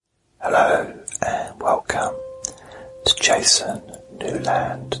Hello and welcome to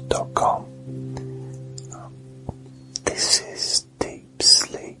jasonnewland.com. This is Deep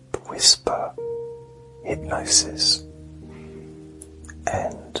Sleep Whisper Hypnosis,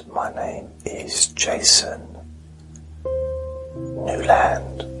 and my name is Jason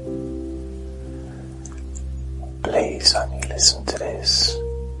Newland. Please only listen to this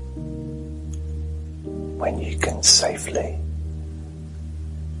when you can safely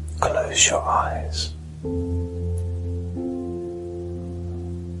close your eyes.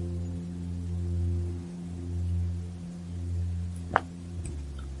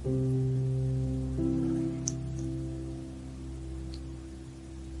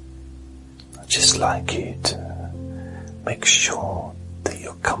 I'd just like you to make sure that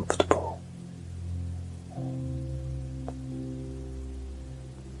you're comfortable.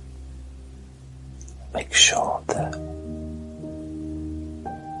 Make sure that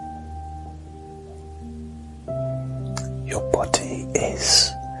your body is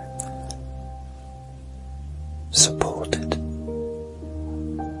supported.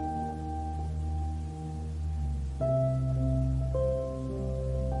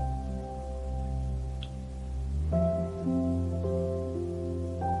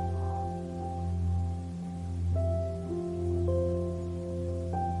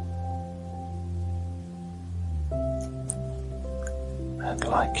 I'd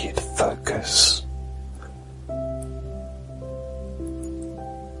like you to focus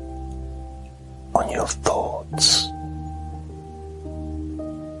on your thoughts.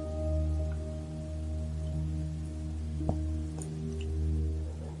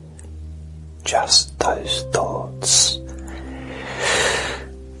 Just those thoughts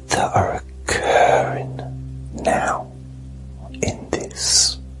that are occurring now in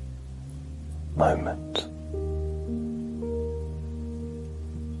this moment.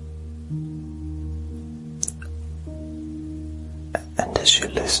 And as you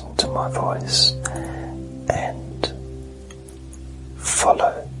listen to my voice and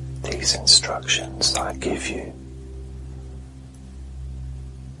follow these instructions I give you,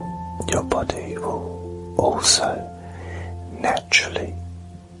 your body will also naturally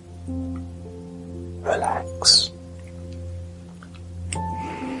relax.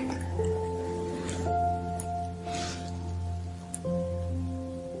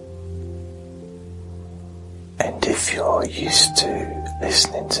 And if you're used to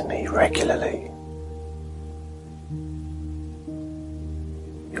listening to me regularly,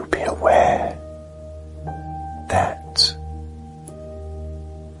 you'll be aware that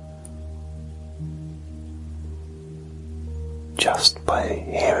just by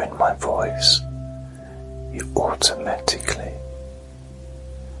hearing my voice, you automatically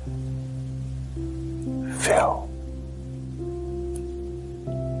feel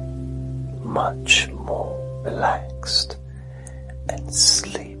much more relaxed and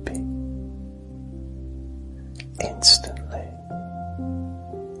sleepy instantly,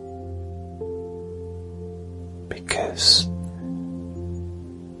 because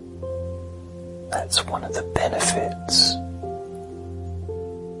that's one of the benefits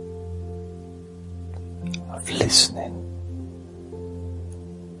of listening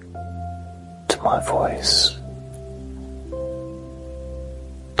to my voice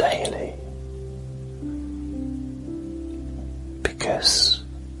daily, because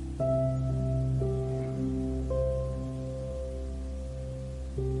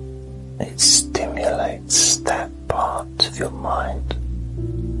it stimulates that part of your mind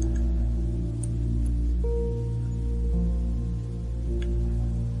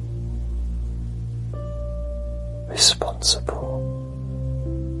responsible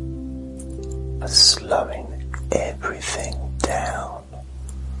for slowing everything down.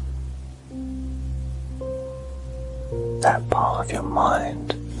 That part of your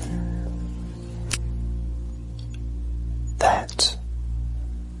mind that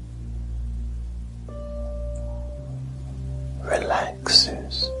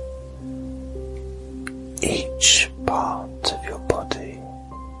relaxes each part of your body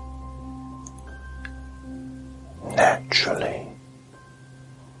naturally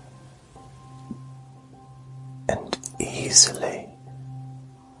and easily.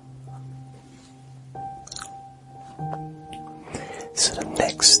 So the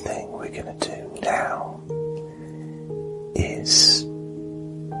next thing we're going to do now is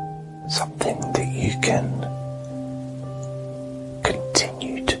something that you can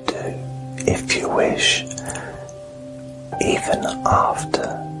continue to do if you wish, even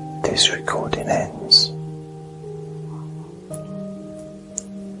after this recording ends.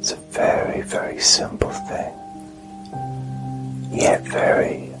 It's a very, very simple thing. yet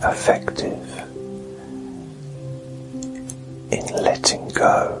very effective in letting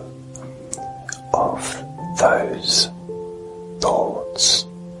go of those thoughts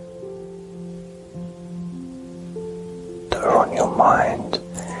that are on your mind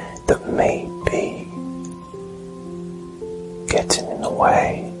that may be getting in the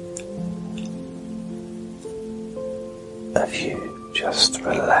way of you just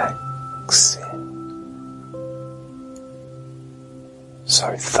relaxing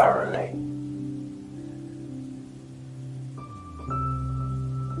so thoroughly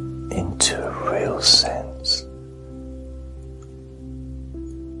into a real sense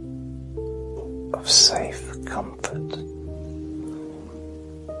of safe comfort.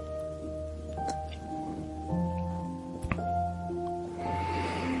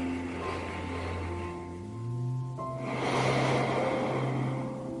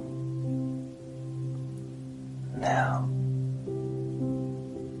 Now,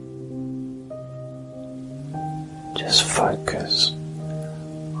 just focus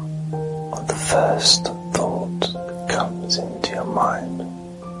on the first thought that comes into your mind.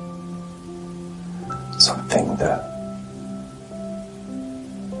 Something that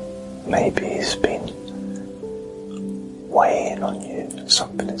maybe has been weighing on you,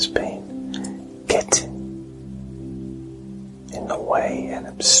 something that's been getting in the way and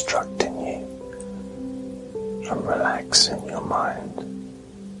obstructing you from relaxing your mind.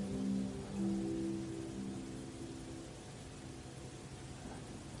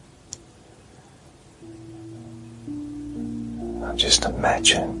 Now just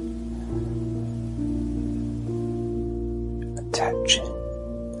imagine attaching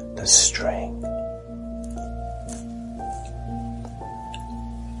the string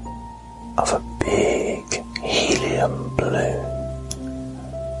of a big helium balloon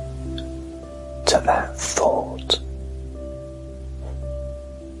to that thought.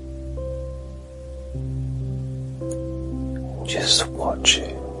 Just watch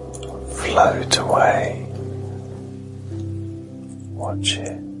it float away. Watch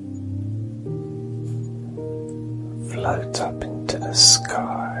it float up into the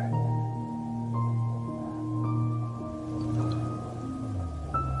sky.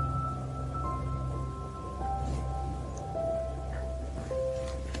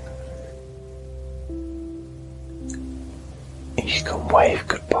 You can wave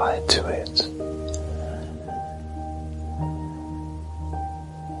goodbye to it.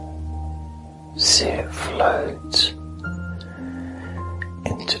 See it float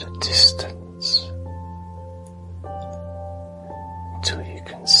into the distance until you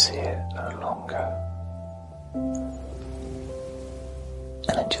can see it no longer,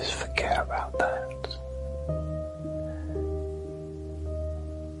 and then just forget about that.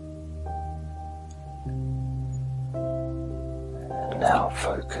 And now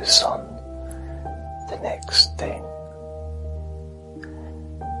focus on the next thing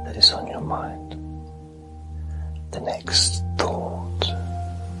that is on your mind, the next thought,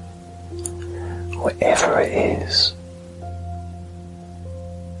 whatever it is.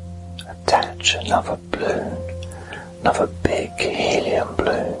 Attach another balloon, another big helium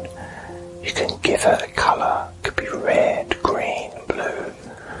balloon. You can give it a colour. It could be red, green, blue,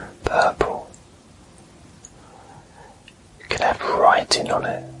 purple. You can have writing on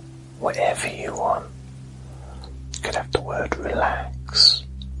it, whatever you want. You could have the word relax,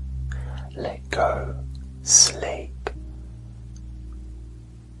 let go, sleep.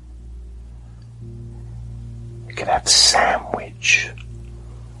 You could have sandwich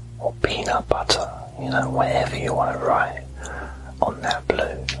or peanut butter, whatever you want to write on that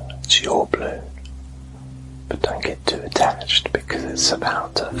balloon. It's your balloon. But don't get too attached because it's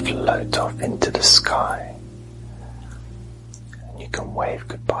about to float off into the sky. And you can wave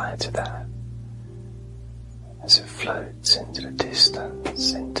goodbye to that as it floats into the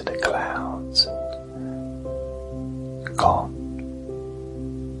distance, into the clouds, and gone.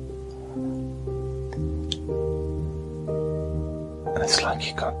 And it's like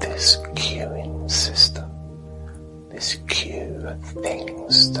you got this queuing system, this queue of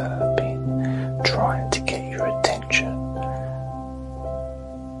things that have been trying to get your attention.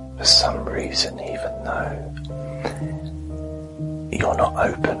 For some reason, even though you're not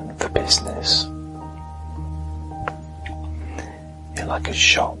open for business, you're like a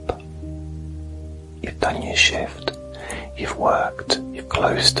shop. You've done your shift, you've worked, you've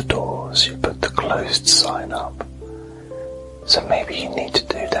closed the doors, you've put the closed sign up. So maybe you need to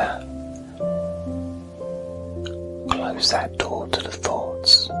do that. Close that door to the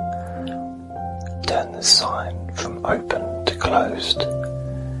thoughts. Turn the sign from open to closed.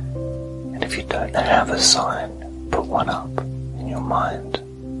 And if you don't have a sign, put one up in mind.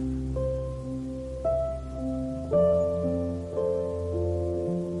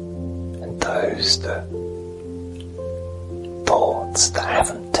 And those thoughts that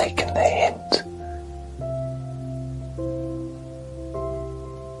haven't taken the hint,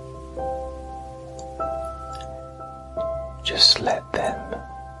 just let them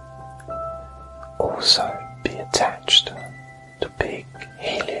also be attached to big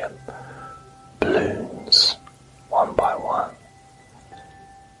helium balloons, one by one.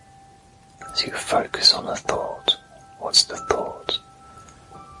 So you focus on a thought. What's the thought?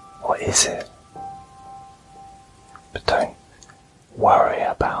 What is it? But don't worry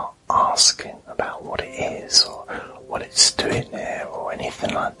about asking about what it is or what it's doing there or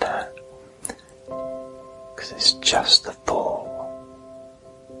anything like that. Because it's just a thought.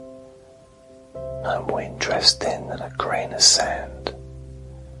 No more interesting than a grain of sand.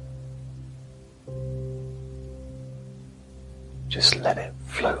 Just let it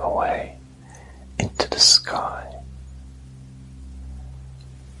float away into the sky.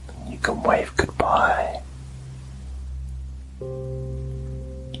 You can wave goodbye.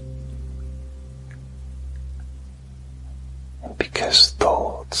 And because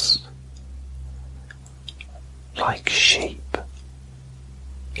thoughts, like sheep,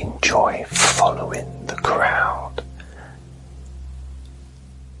 enjoy following the crowd,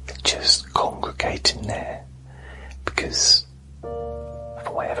 they're just congregating there because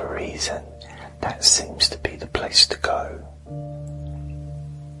for whatever reason that seems to be the place to go.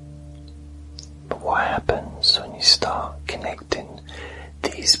 But what happens when you start connecting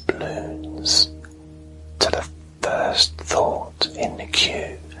these balloons to the first thought in the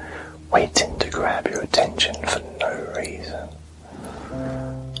queue, waiting to grab your attention for no reason?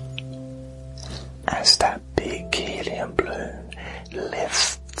 As that big helium balloon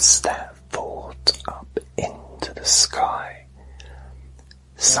lifts that thought up into the sky,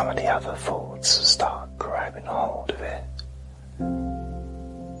 some of the other thoughts start grabbing hold of it.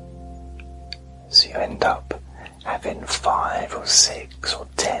 So you end up having 5 or 6 or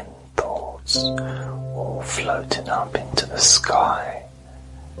 10 thoughts all floating up into the sky,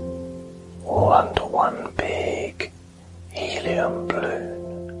 all under one big helium balloon,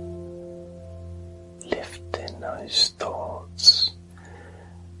 lifting those thoughts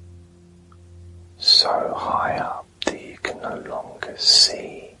so high up that you can no longer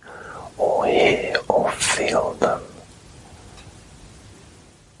see or hear or feel them.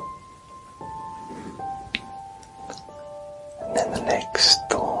 And then the next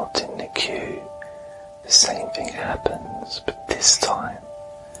thought in the queue, the same thing happens, but this time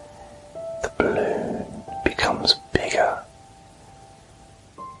the balloon becomes bigger,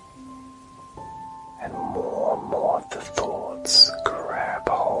 and more of the thoughts grab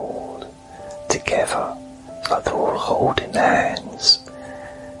hold together. It's like they're all holding hands.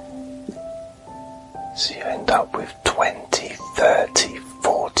 So you end up with 20, 30,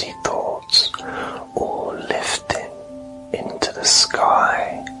 40 thoughts all lifting into the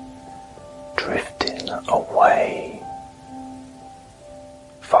sky, drifting away,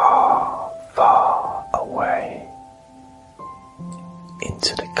 far, far away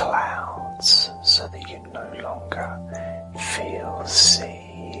into the clouds, so that you no longer feel, see,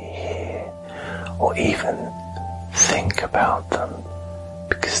 hear, or even think about them,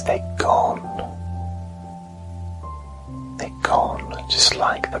 because they're gone. They're gone, just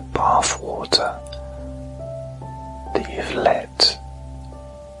like the bath water that you've let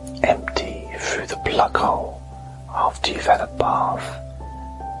empty through the plug hole after you've had a bath.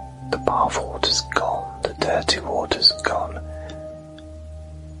 The bath water's gone, the dirty water's gone.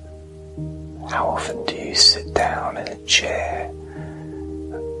 How often do you sit down in a chair,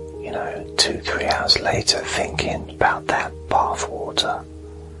 2-3 hours later thinking about that bath water?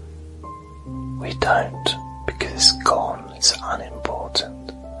 We don't, because it's gone, it's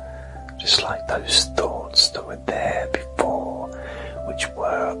unimportant. Just like those thoughts that were there before, which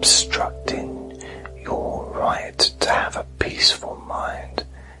were obstructing your right to have a peaceful mind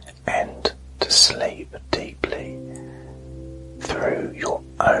and to sleep deeply through your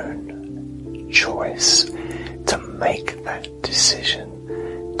own choice to make that decision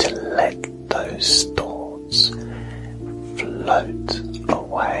to let those thoughts float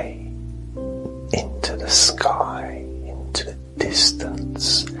away into the sky, into the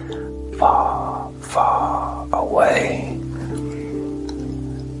distance, far, far away.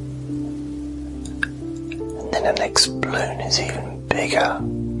 And then the next balloon is even bigger,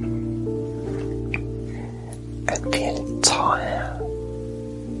 and the entire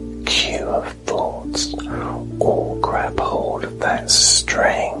queue of thoughts all grab hold of that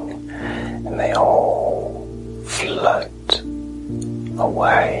string, and they all float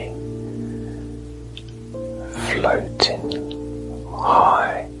away, floating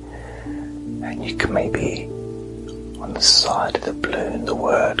high, and you can maybe on the side of the balloon the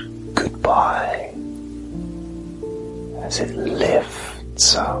word goodbye as it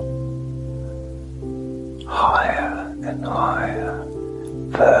lifts up higher and higher,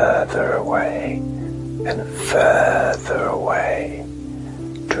 further away and further away,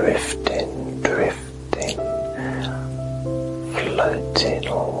 drifting, drifting, floating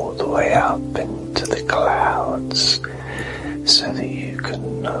all the way up into the clouds, so that you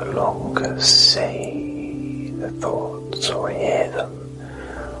can no longer see the thoughts or hear them,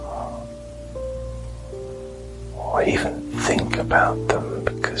 or even think about them,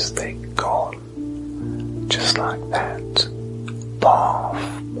 because they're gone. Just like that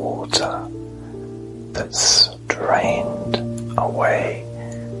bath water that's drained away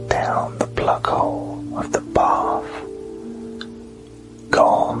down the plug hole of the bath.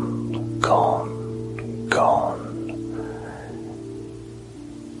 Gone, gone, gone.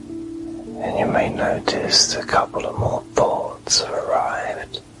 And you may notice a couple of more thoughts have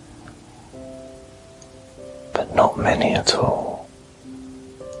arrived, but not many at all.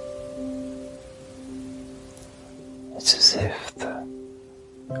 It's as if the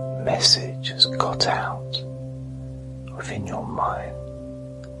message has got out within your mind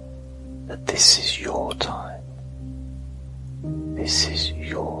that this is your time. This is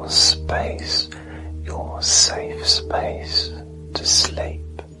your space, your safe space to sleep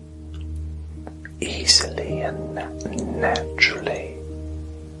easily and naturally,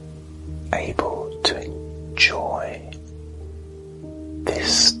 able to enjoy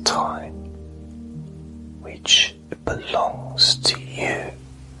this time which belongs to you,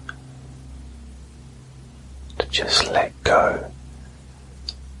 to just let go,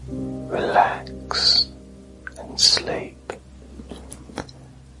 relax and sleep.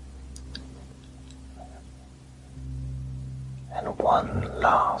 And one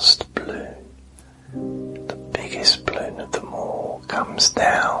last balloon, the biggest balloon of them all, comes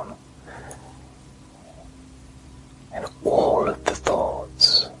down, and all of the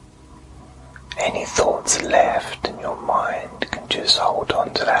thoughts, any thoughts left in your mind, can just hold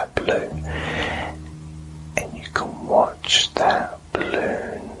on to that balloon, and you can watch that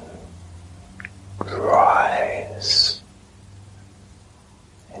balloon rise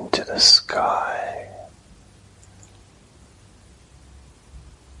into the sky.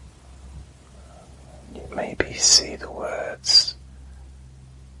 You maybe see the words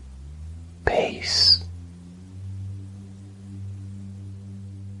peace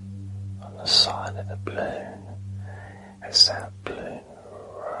on the side of the balloon, as that balloon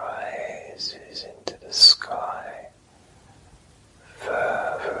rises into the sky,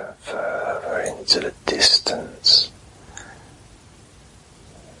 further and further into the distance,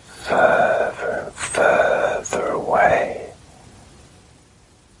 further and further away,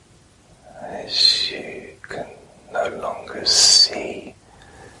 as you can no longer see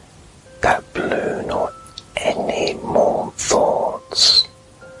that balloon or any more thoughts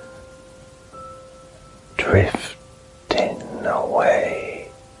drifting away,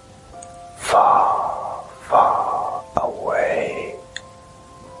 far, far away.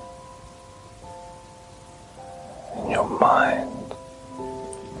 And your mind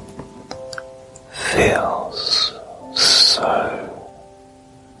feels so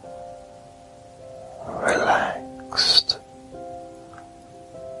relaxed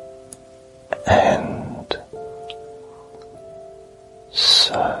and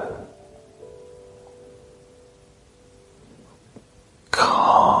so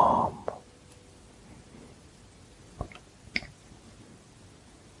calm.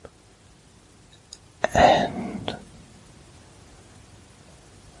 And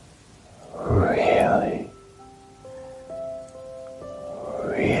really,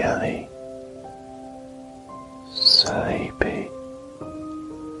 really sleepy,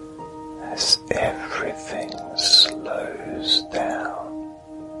 as everything slows down,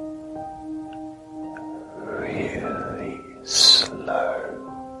 really slow.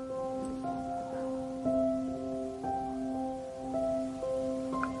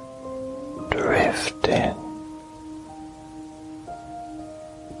 Drifting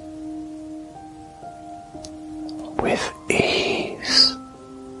with ease,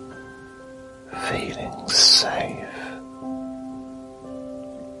 feeling safe,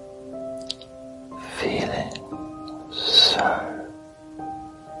 feeling so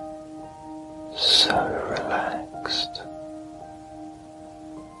relaxed.